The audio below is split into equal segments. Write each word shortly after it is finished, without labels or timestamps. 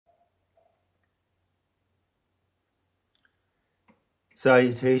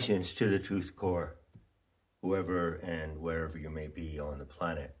Salutations to the Truth Core, whoever and wherever you may be on the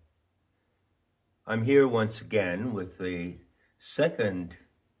planet. I'm here once again with the second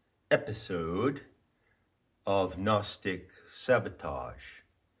episode of Gnostic Sabotage.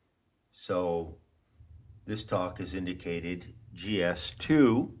 So this talk is indicated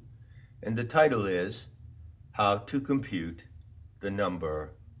GS2, and the title is How to Compute the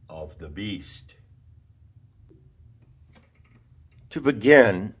Number of the Beast. To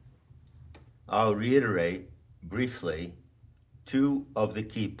begin, I'll reiterate briefly two of the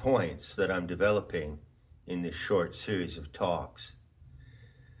key points that I'm developing in this short series of talks.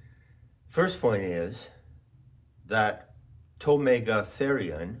 First point is that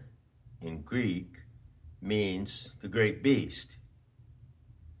tomegatherion in Greek means the great beast.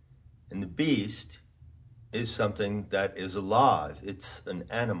 And the beast is something that is alive. It's an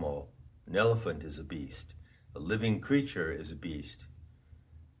animal. An elephant is a beast. A living creature is a beast.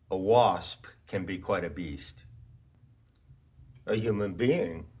 A wasp can be quite a beast. A human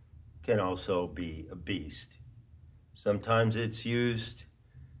being can also be a beast. Sometimes it's used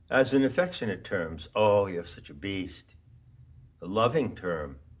as an affectionate term. Oh, you're such a beast. A loving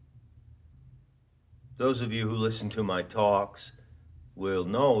term. Those of you who listen to my talks will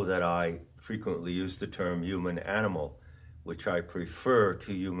know that I frequently use the term human animal, which I prefer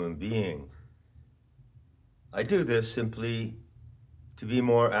to human being. I do this simply to be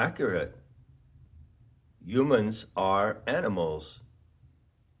more accurate. Humans are animals.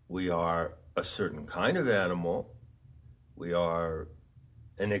 We are a certain kind of animal. We are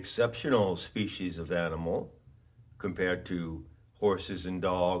an exceptional species of animal compared to horses and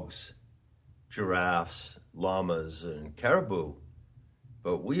dogs, giraffes, llamas, and caribou.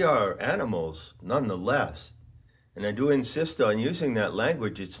 But we are animals nonetheless. And I do insist on using that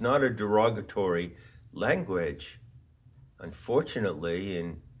language. It's not a derogatory language. Unfortunately,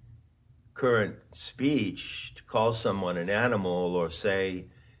 in current speech, to call someone an animal or say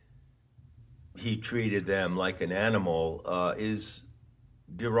he treated them like an animal is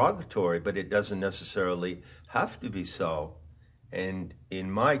derogatory, but it doesn't necessarily have to be so. And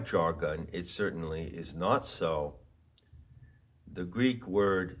in my jargon, it certainly is not so. The Greek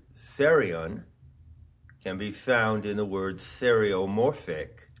word therion can be found in the word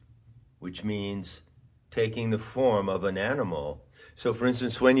theriomorphic, which means taking the form of an animal. So, for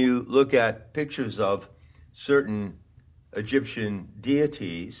instance, when you look at pictures of certain Egyptian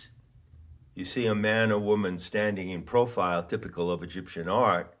deities, you see a man or woman standing in profile, typical of Egyptian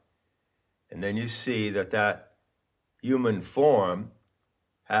art, and then you see that human form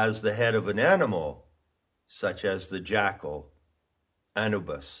has the head of an animal, such as the jackal,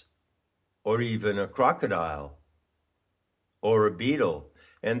 Anubis, or even a crocodile, or a beetle.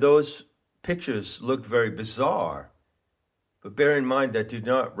 And those pictures look very bizarre, but bear in mind that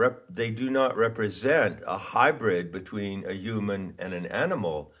they do not represent a hybrid between a human and an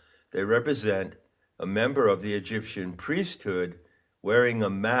animal. They represent a member of the Egyptian priesthood wearing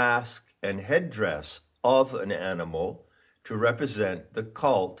a mask and headdress of an animal to represent the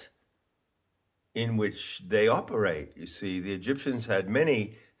cult in which they operate. You see, the Egyptians had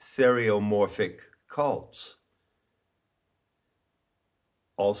many theriomorphic cults.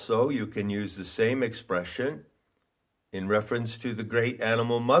 Also, you can use the same expression in reference to the great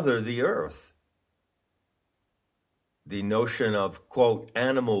animal mother, the earth. The notion of, quote,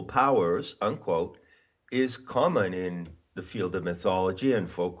 animal powers, unquote, is common in the field of mythology and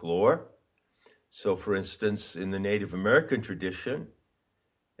folklore. So, for instance, in the Native American tradition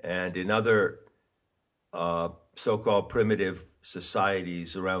and in other so-called primitive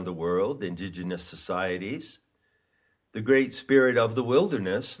societies around the world, indigenous societies, the great spirit of the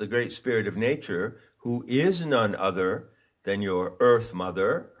wilderness, the great spirit of nature, who is none other than your earth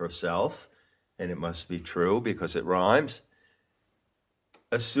mother herself, and it must be true because it rhymes,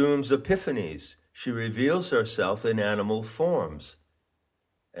 assumes epiphanies. She reveals herself in animal forms.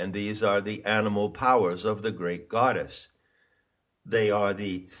 And these are the animal powers of the great goddess. They are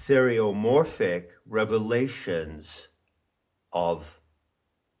the theriomorphic revelations of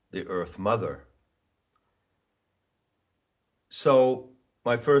the earth mother. So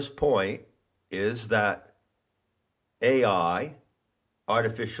my first point is that AI,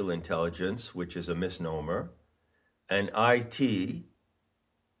 artificial intelligence, which is a misnomer, and IT,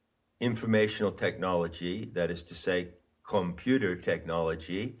 informational technology, that is to say, computer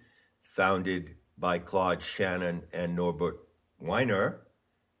technology, founded by Claude Shannon and Norbert Wiener,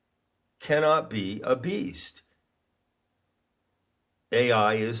 cannot be a beast.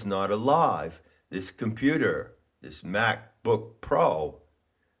 AI is not alive. This computer, this MacBook Pro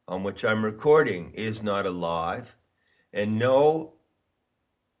on which I'm recording, is not alive, and no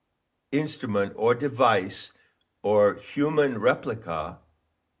instrument or device or human replica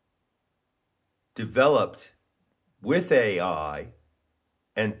developed with AI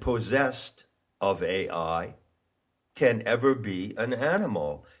and possessed of AI can ever be an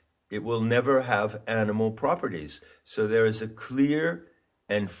animal. It will never have animal properties. So there is a clear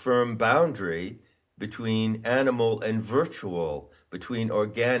and firm boundary between animal and virtual, between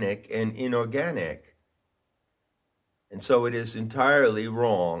organic and inorganic. And so it is entirely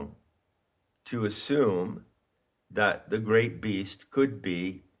wrong to assume that the great beast could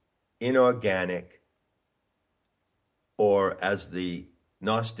be inorganic, or as the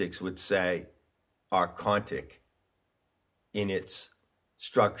Gnostics would say, archontic in its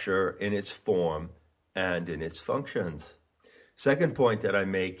structure, in its form, and in its functions. Second point that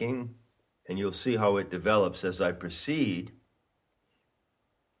I'm making, and you'll see how it develops as I proceed,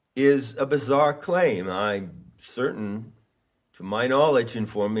 is a bizarre claim. I'm certain, to my knowledge,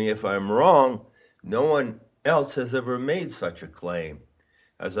 inform me if I'm wrong, no one else has ever made such a claim.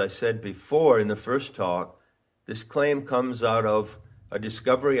 As I said before in the first talk, this claim comes out of a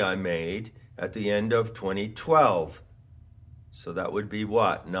discovery I made at the end of 2012. So that would be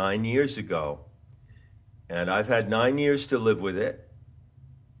what, 9 years ago. And I've had 9 years to live with it.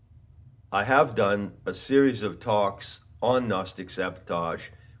 I have done a series of talks on Gnostic sabotage,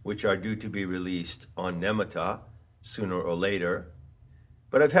 which are due to be released on Nemata sooner or later.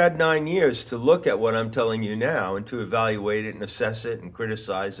 But I've had 9 years to look at what I'm telling you now and to evaluate it and assess it and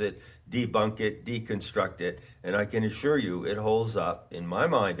criticize it, debunk it, deconstruct it. And I can assure you it holds up, in my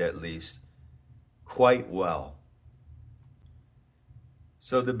mind at least, quite well.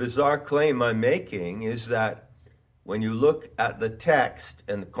 So the bizarre claim I'm making is that when you look at the text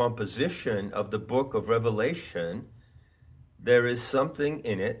and the composition of the book of Revelation, there is something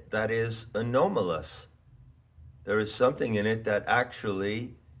in it that is anomalous. There is something in it that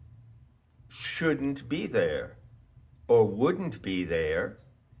actually shouldn't be there or wouldn't be there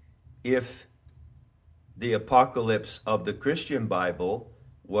if the apocalypse of the Christian Bible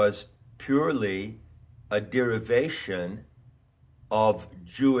was purely a derivation of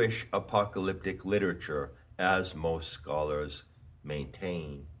Jewish apocalyptic literature, as most scholars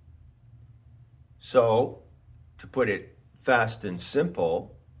maintain. So, to put it fast and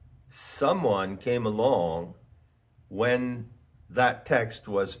simple, someone came along when that text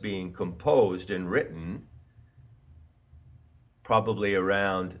was being composed and written, probably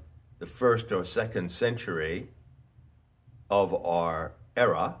around the 1st or 2nd century of our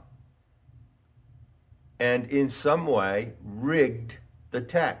era, and in some way rigged the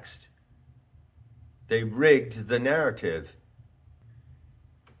text. They rigged the narrative.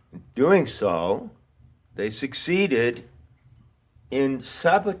 In doing so, they succeeded in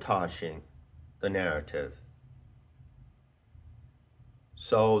sabotaging the narrative.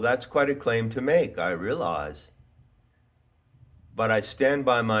 So that's quite a claim to make, I realize. But I stand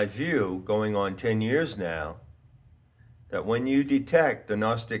by my view, going on 10 years now, that when you detect the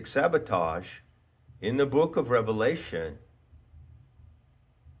Gnostic sabotage in the book of Revelation,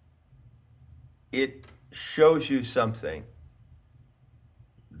 it shows you something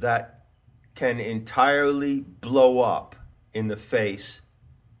that can entirely blow up in the face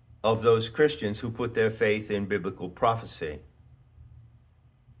of those Christians who put their faith in biblical prophecy.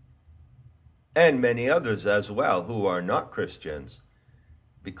 And many others as well who are not Christians,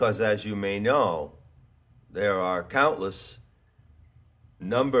 because as you may know, there are countless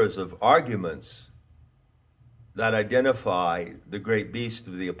numbers of arguments that identify the great beast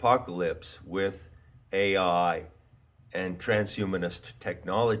of the apocalypse with AI and transhumanist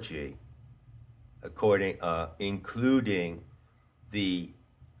technology, including the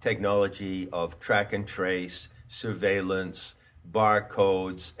technology of track and trace, surveillance,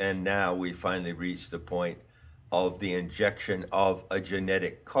 barcodes, and now we finally reached the point of the injection of a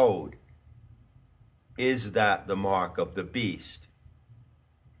genetic code. Is that the mark of the beast?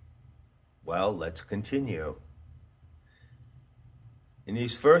 Well, let's continue. In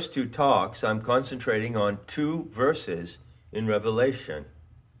these first two talks, I'm concentrating on 2 verses in Revelation,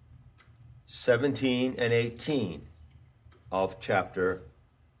 17 and 18 of chapter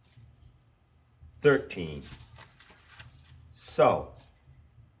 13. So,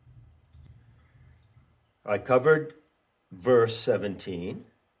 I covered verse 17,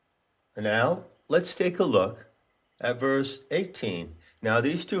 and now let's take a look at verse 18. Now,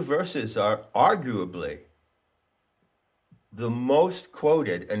 these 2 verses are arguably the most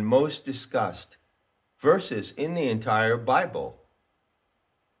quoted and most discussed verses in the entire Bible.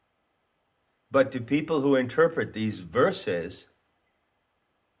 But do people who interpret these verses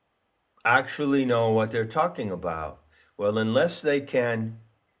actually know what they're talking about? Well, unless they can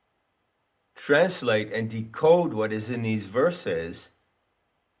translate and decode what is in these verses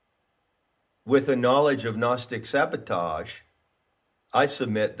with a knowledge of Gnostic sabotage, I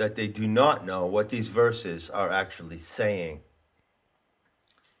submit that they do not know what these verses are actually saying.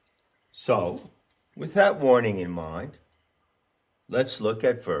 So, with that warning in mind, let's look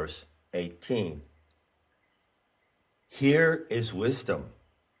at verse 18. Here is wisdom.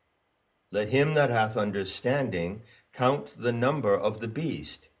 Let him that hath understanding count the number of the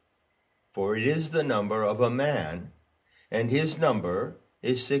beast, for it is the number of a man, and his number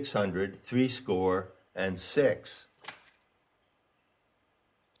is 666.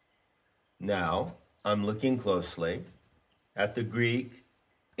 Now, I'm looking closely at the Greek,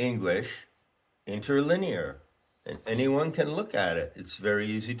 English, interlinear, and anyone can look at it. It's very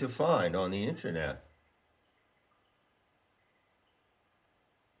easy to find on the internet.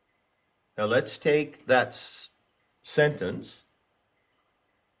 Now let's take that sentence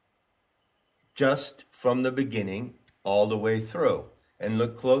just from the beginning all the way through and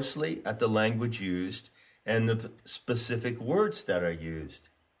look closely at the language used and the specific words that are used.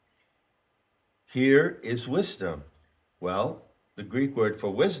 Here is wisdom. Well, the Greek word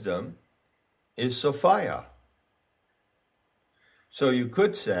for wisdom is Sophia. So you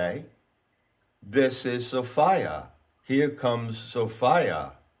could say, this is Sophia. Here comes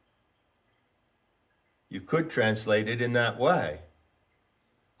Sophia. You could translate it in that way,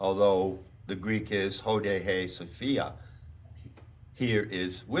 although the Greek is Hodehe Sophia. Here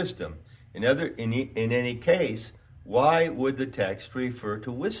is wisdom. In any case, why would the text refer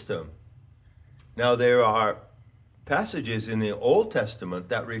to wisdom? Now, there are passages in the Old Testament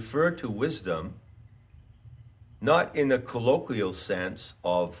that refer to wisdom not in the colloquial sense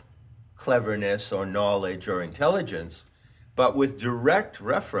of cleverness or knowledge or intelligence, but with direct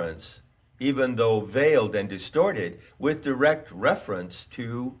reference, even though veiled and distorted, with direct reference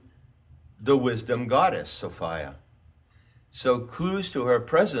to the wisdom goddess, Sophia. So clues to her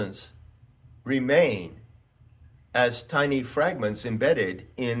presence remain as tiny fragments embedded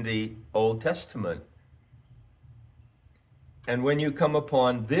in the Old Testament. And when you come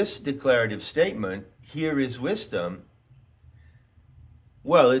upon this declarative statement, here is wisdom,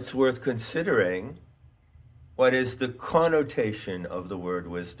 well, it's worth considering what is the connotation of the word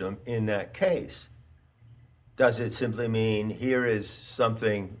wisdom in that case. Does it simply mean here is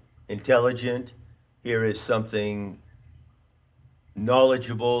something intelligent, here is something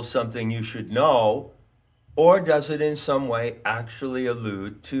knowledgeable, something you should know, or does it in some way actually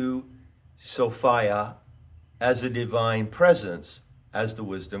allude to Sophia as a divine presence, as the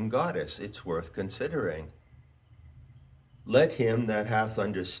wisdom goddess? It's worth considering. Let him that hath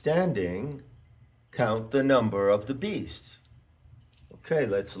understanding count the number of the beast. Okay,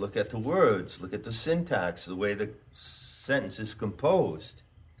 let's look at the words, look at the syntax, the way the sentence is composed.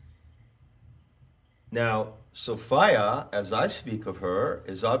 Now, Sophia, as I speak of her,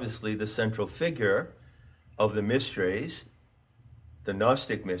 is obviously the central figure of the mysteries, the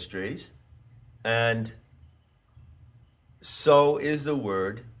Gnostic mysteries, and so is the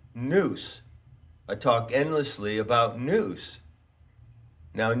word nous. I talk endlessly about nous.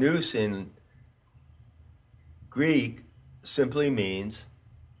 Now, nous in Greek simply means,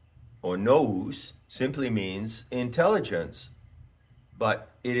 or nous simply means intelligence, but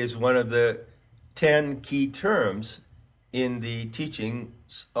it is one of the 10 key terms in the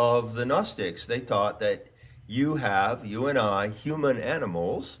teachings of the Gnostics. They taught that you and I, human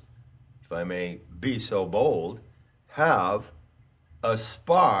animals, if I may be so bold, have a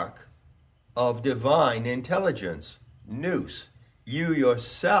spark of divine intelligence, nous. You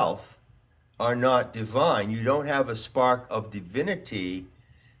yourself are not divine. You don't have a spark of divinity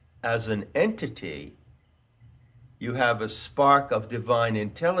as an entity. You have a spark of divine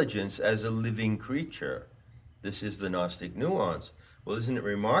intelligence as a living creature. This is the Gnostic nuance. Well, isn't it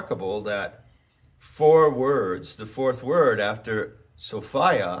remarkable that 4 words, the 4th word after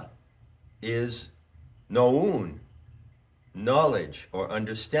Sophia is noun, knowledge or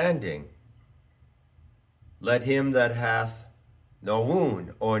understanding. Let him that hath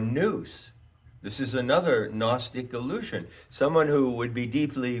noun or nous. This is another Gnostic allusion. Someone who would be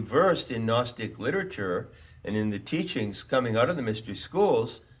deeply versed in Gnostic literature and in the teachings coming out of the mystery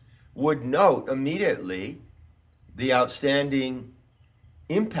schools would note immediately the outstanding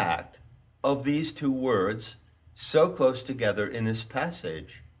impact of these 2 words so close together in this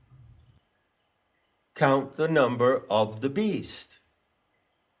passage. Count the number of the beast.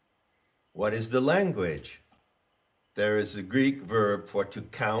 What is the language? There is a Greek verb for to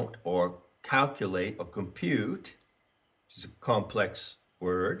count or calculate or compute, which is a complex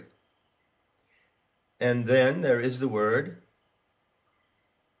word. And then there is the word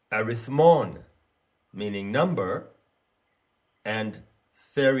arithmon, meaning number, and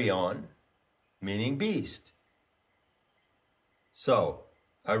therion, meaning beast. So,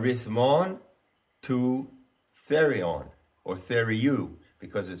 arithmon to therion, or theriou,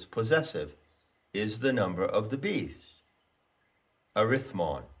 because it's possessive, is the number of the beast.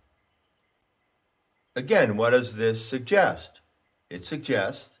 Arithmon. Again, what does this suggest? It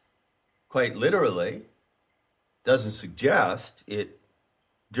suggests, quite literally, doesn't suggest, it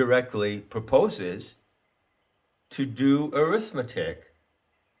directly proposes to do arithmetic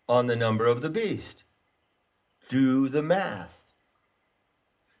on the number of the beast. Do the math.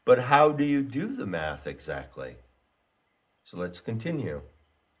 But how do you do the math exactly? So let's continue.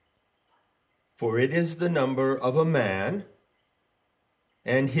 For it is the number of a man,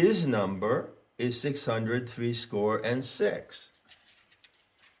 and his number is 666.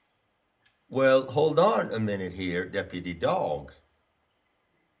 Well, hold on a minute here, Deputy Dog.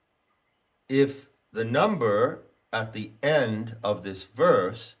 If the number at the end of this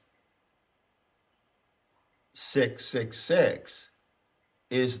verse, 666,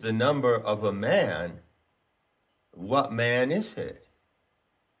 is the number of a man, what man is it?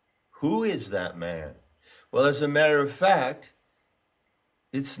 Who is that man? Well, as a matter of fact,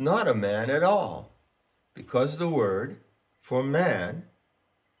 it's not a man at all, because the word for man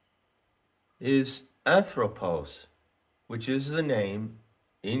is anthropos, which is the name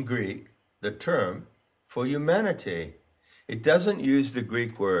in Greek, the term for humanity. It doesn't use the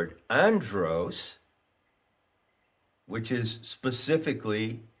Greek word andros, which is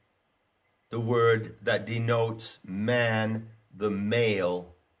specifically the word that denotes man, the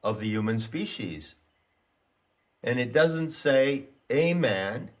male of the human species. And it doesn't say a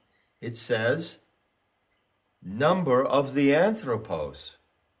man, it says number of the anthropos.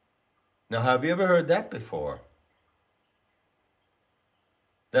 Now, have you ever heard that before?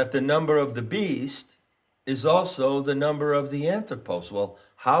 That the number of the beast is also the number of the anthropos. Well,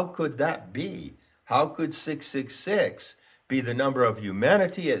 how could that be? How could 666 be the number of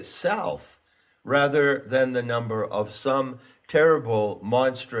humanity itself rather than the number of some terrible,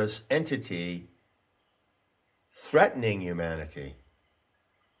 monstrous entity threatening humanity?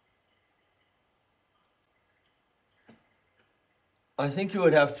 I think you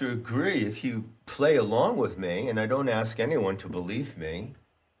would have to agree, if you play along with me, and I don't ask anyone to believe me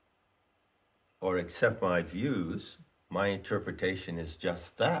or accept my views, my interpretation is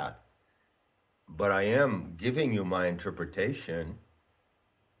just that. But I am giving you my interpretation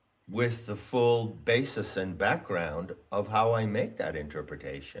with the full basis and background of how I make that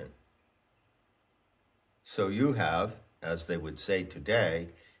interpretation. So you have, as they would say today,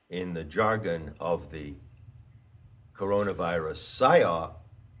 in the jargon of the coronavirus psyop,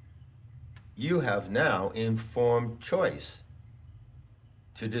 you have now informed choice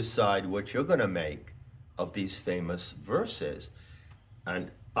to decide what you're going to make of these famous verses.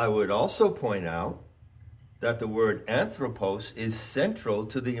 And I would also point out that the word anthropos is central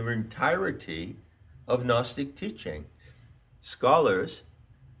to the entirety of Gnostic teaching. Scholars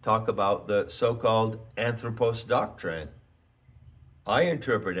talk about the so-called anthropos doctrine. I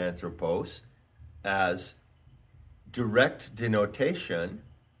interpret anthropos as direct denotation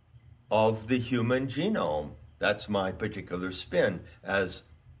of the human genome. That's my particular spin as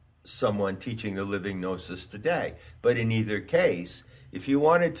someone teaching the living gnosis today. But in either case, if you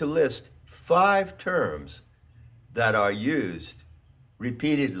wanted to list 5 terms that are used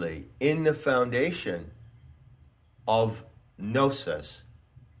repeatedly in the foundation of gnosis,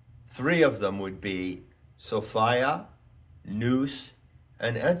 3 of them would be Sophia, nous,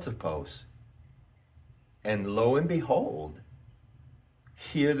 and anthropos. And lo and behold,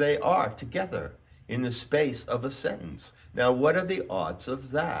 here they are together in the space of a sentence. Now, what are the odds of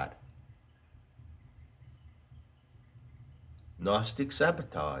that? Gnostic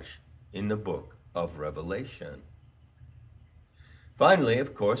sabotage in the book of Revelation. Finally,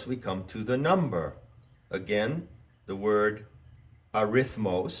 of course, we come to the number. Again, the word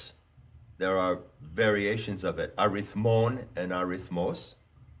arithmos. There are variations of it, arithmon and arithmos,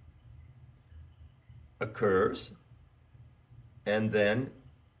 occurs, and then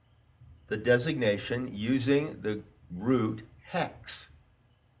the designation using the root hex.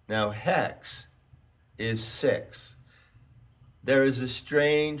 Now, hex is 6. There is a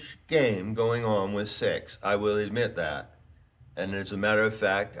strange game going on with 6, I will admit that. And as a matter of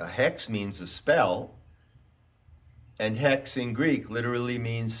fact, a hex means a spell, and hex in Greek literally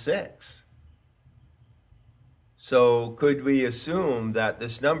means 6. So could we assume that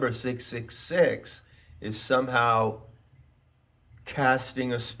this number 666 is somehow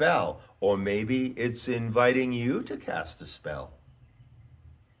casting a spell, or maybe it's inviting you to cast a spell?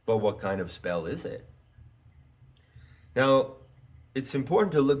 But what kind of spell is it? Now, it's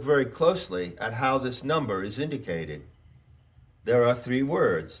important to look very closely at how this number is indicated. There are 3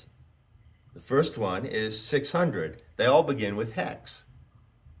 words. The first one is 600. They all begin with hex.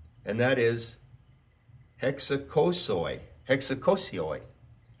 And that is hexakosoi. Hexakosioi.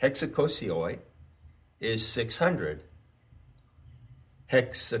 Hexakosioi is 600.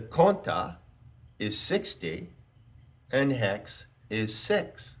 Hexakonta is 60. And hex is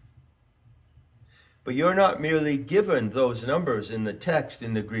 6. But you're not merely given those numbers in the text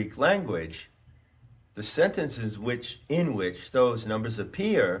in the Greek language. The sentences in which those numbers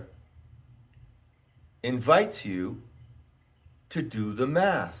appear invites you to do the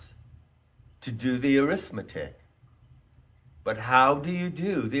math, to do the arithmetic. But how do you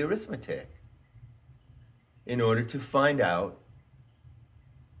do the arithmetic? In order to find out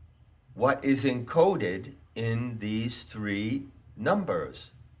what is encoded in these 3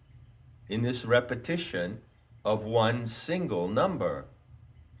 numbers, in this repetition of one single number,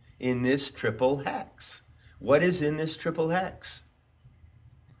 in this triple hex. What is in this triple hex?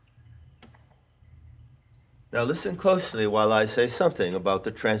 Now listen closely while I say something about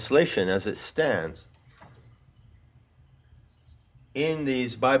the translation as it stands. In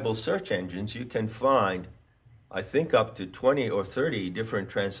these Bible search engines, you can find, I think, up to 20 or 30 different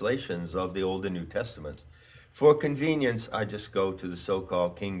translations of the Old and New Testaments. For convenience, I just go to the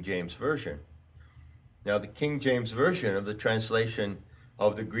so-called King James Version. Now, the King James Version of the translation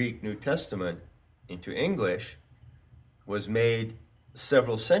of the Greek New Testament into English was made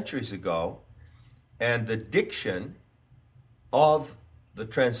several centuries ago, and the diction of the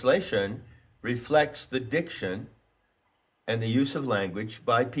translation reflects the diction and the use of language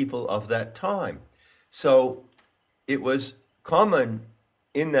by people of that time. So it was common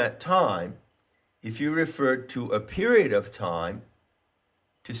in that time, if you referred to a period of time,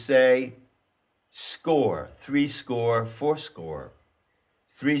 to say score, 60,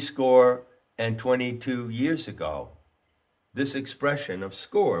 80, 22 years ago. This expression of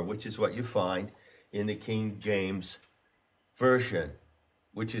score, which is what you find in the King James Version,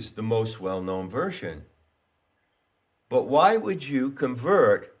 which is the most well-known version. But why would you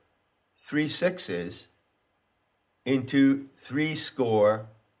convert 3 6s into 60,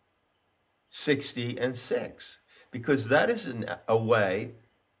 60, and 6? Because that is a way,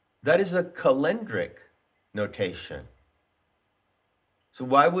 that is a calendric notation. So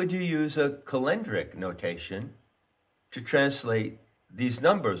why would you use a calendric notation to translate these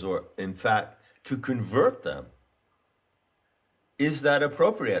numbers, or in fact, to convert them? Is that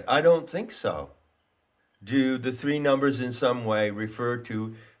appropriate? I don't think so. Do the 3 numbers in some way refer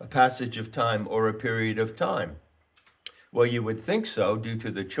to a passage of time or a period of time? Well, you would think so, due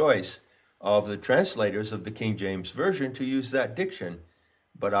to the choice of the translators of the King James Version to use that diction.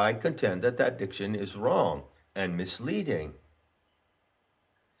 But I contend that that diction is wrong and misleading.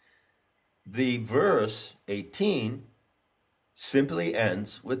 The verse 18 simply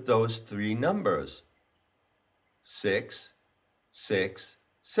ends with those 3 numbers, 6, 6,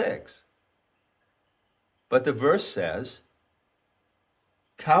 6. But the verse says,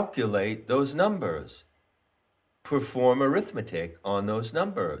 calculate those numbers, perform arithmetic on those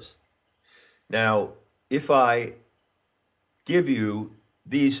numbers. Now, if I give you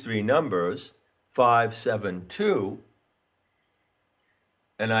these 3 numbers, 5, 7, 2,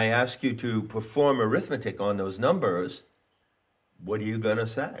 and I ask you to perform arithmetic on those numbers, what are you going to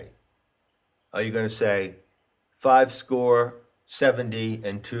say? Are you going to say 5 score, 70,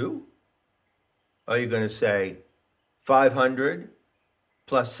 and 2? Are you going to say 500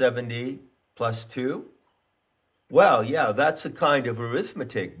 plus 70 plus 2? Well, yeah, that's a kind of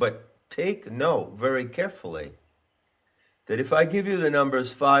arithmetic, but take note very carefully that if I give you the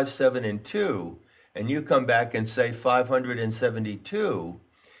numbers 5, 7, and 2, and you come back and say 572,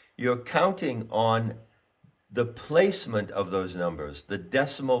 you're counting on the placement of those numbers, the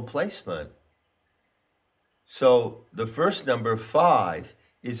decimal placement. So the first number, 5,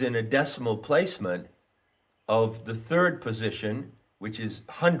 is in a decimal placement of the 3rd position, which is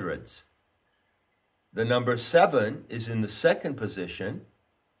hundreds. The number 7 is in the 2nd position,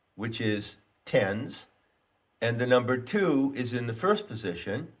 which is tens. And the number 2 is in the 1st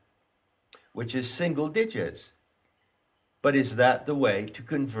position, which is single digits. But is that the way to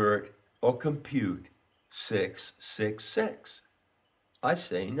convert or compute 666? I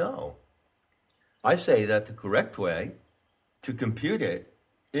say no. I say that the correct way to compute it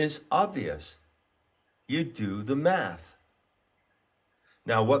is obvious. You do the math.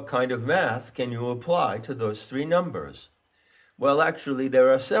 Now, what kind of math can you apply to those 3 numbers? Well, actually, there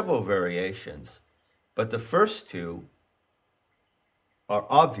are several variations, but the first 2 are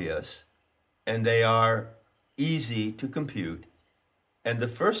obvious and they are easy to compute. And the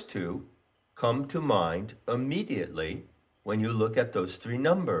first two come to mind immediately when you look at those three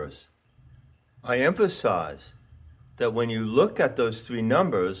numbers. I emphasize that when you look at those three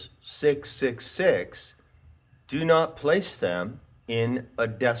numbers, 666, do not place them in a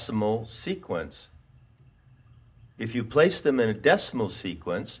decimal sequence. If you place them in a decimal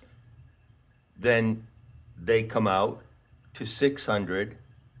sequence, then they come out to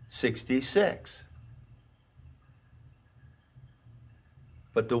 666.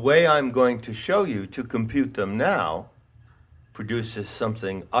 But the way I'm going to show you to compute them now produces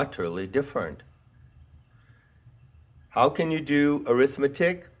something utterly different. How can you do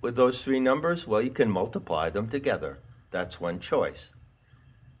arithmetic with those three numbers? Well, you can multiply them together. That's one choice.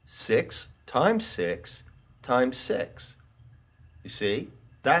 6 times 6 times 6. You see,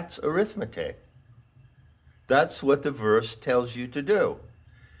 that's arithmetic. That's what the verse tells you to do.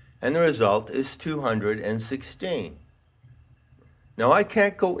 And the result is 216. Now, I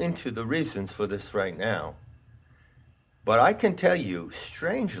can't go into the reasons for this right now, but I can tell you,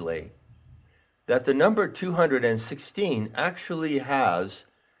 strangely, that the number 216 actually has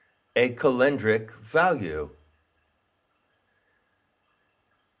a calendric value.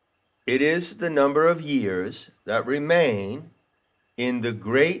 It is the number of years that remain in the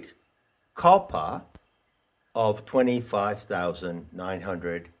great kalpa of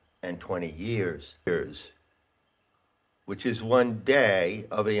 25,920 years, which is one day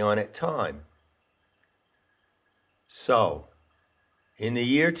of Aeonic time. So, in the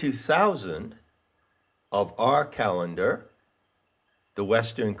year 2000 of our calendar, the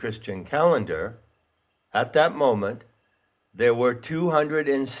Western Christian calendar, at that moment, there were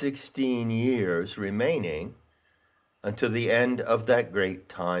 216 years remaining until the end of that great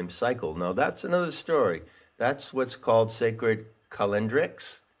time cycle. Now, that's another story. That's what's called sacred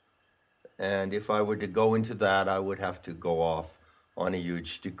calendrics. And if I were to go into that, I would have to go off on a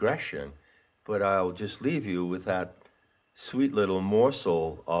huge digression. But I'll just leave you with that sweet little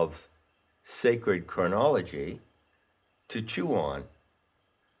morsel of sacred chronology to chew on.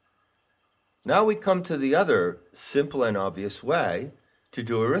 Now we come to the other simple and obvious way to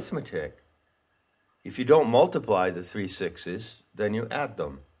do arithmetic. If you don't multiply the three sixes, then you add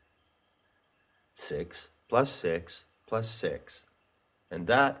them. 6 plus 6 plus 6. And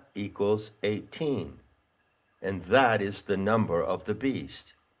that equals 18. And that is the number of the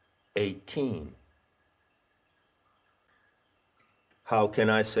beast, 18. How can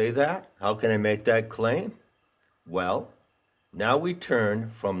I say that? How can I make that claim? Well, now we turn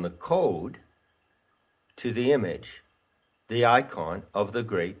from the code to the image, the icon of the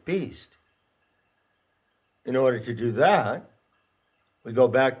great beast. In order to do that, we go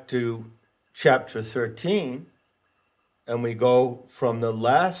back to chapter 13, and we go from the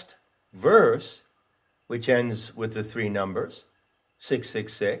last verse, which ends with the three numbers,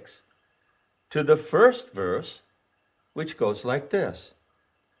 666, to the first verse, which goes like this.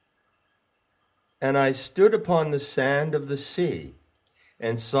 And I stood upon the sand of the sea,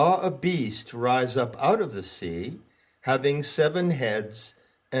 and saw a beast rise up out of the sea, having 7 heads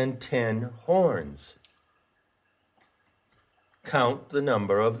and 10 horns. Count the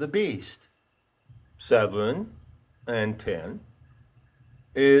number of the beast. 7 and 10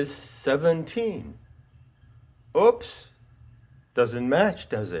 is 17. Oops, doesn't match,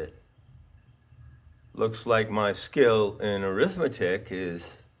 does it? Looks like my skill in arithmetic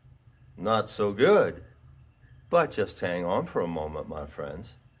is not so good. But just hang on for a moment, my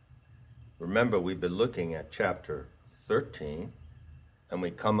friends. Remember, we've been looking at chapter 13, and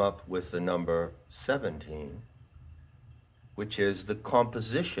we come up with the number 17, which is the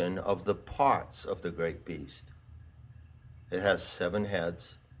composition of the parts of the great beast. It has 7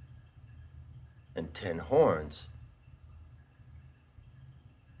 heads and 10 horns.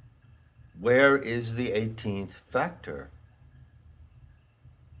 Where is the 18th factor?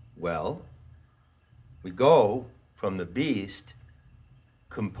 Well, we go from the beast,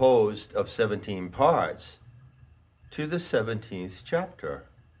 composed of 17 parts, to the 17th chapter.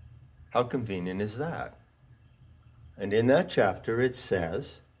 How convenient is that? And in that chapter it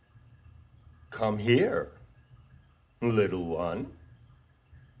says, "Come here, little one,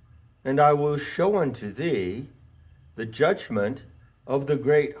 and I will show unto thee the judgment of the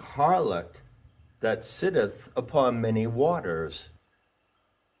great harlot that sitteth upon many waters.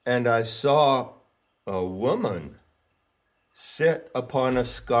 And I saw a woman sit upon a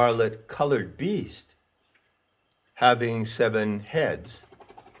scarlet-colored beast, having 7 heads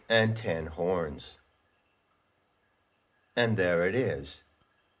and 10 horns. And there it is,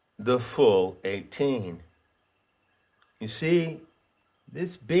 the full 18. You see,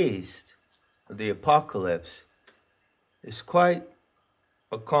 This beast of the apocalypse is quite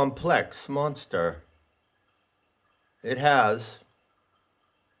a complex monster. It has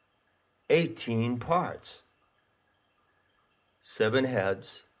 18 parts, 7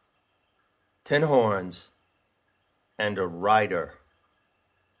 heads, 10 horns, and a rider,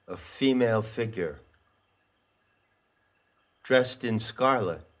 a female figure, dressed in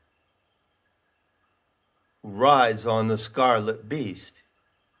scarlet, who rides on the scarlet beast.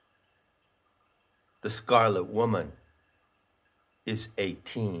 The Scarlet Woman is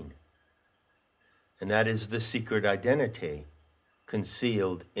 18, and that is the secret identity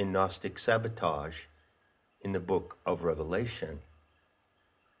concealed in Gnostic sabotage in the book of Revelation.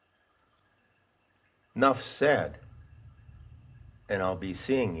 Enough said, and I'll be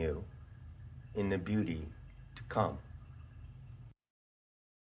seeing you in the beauty to come.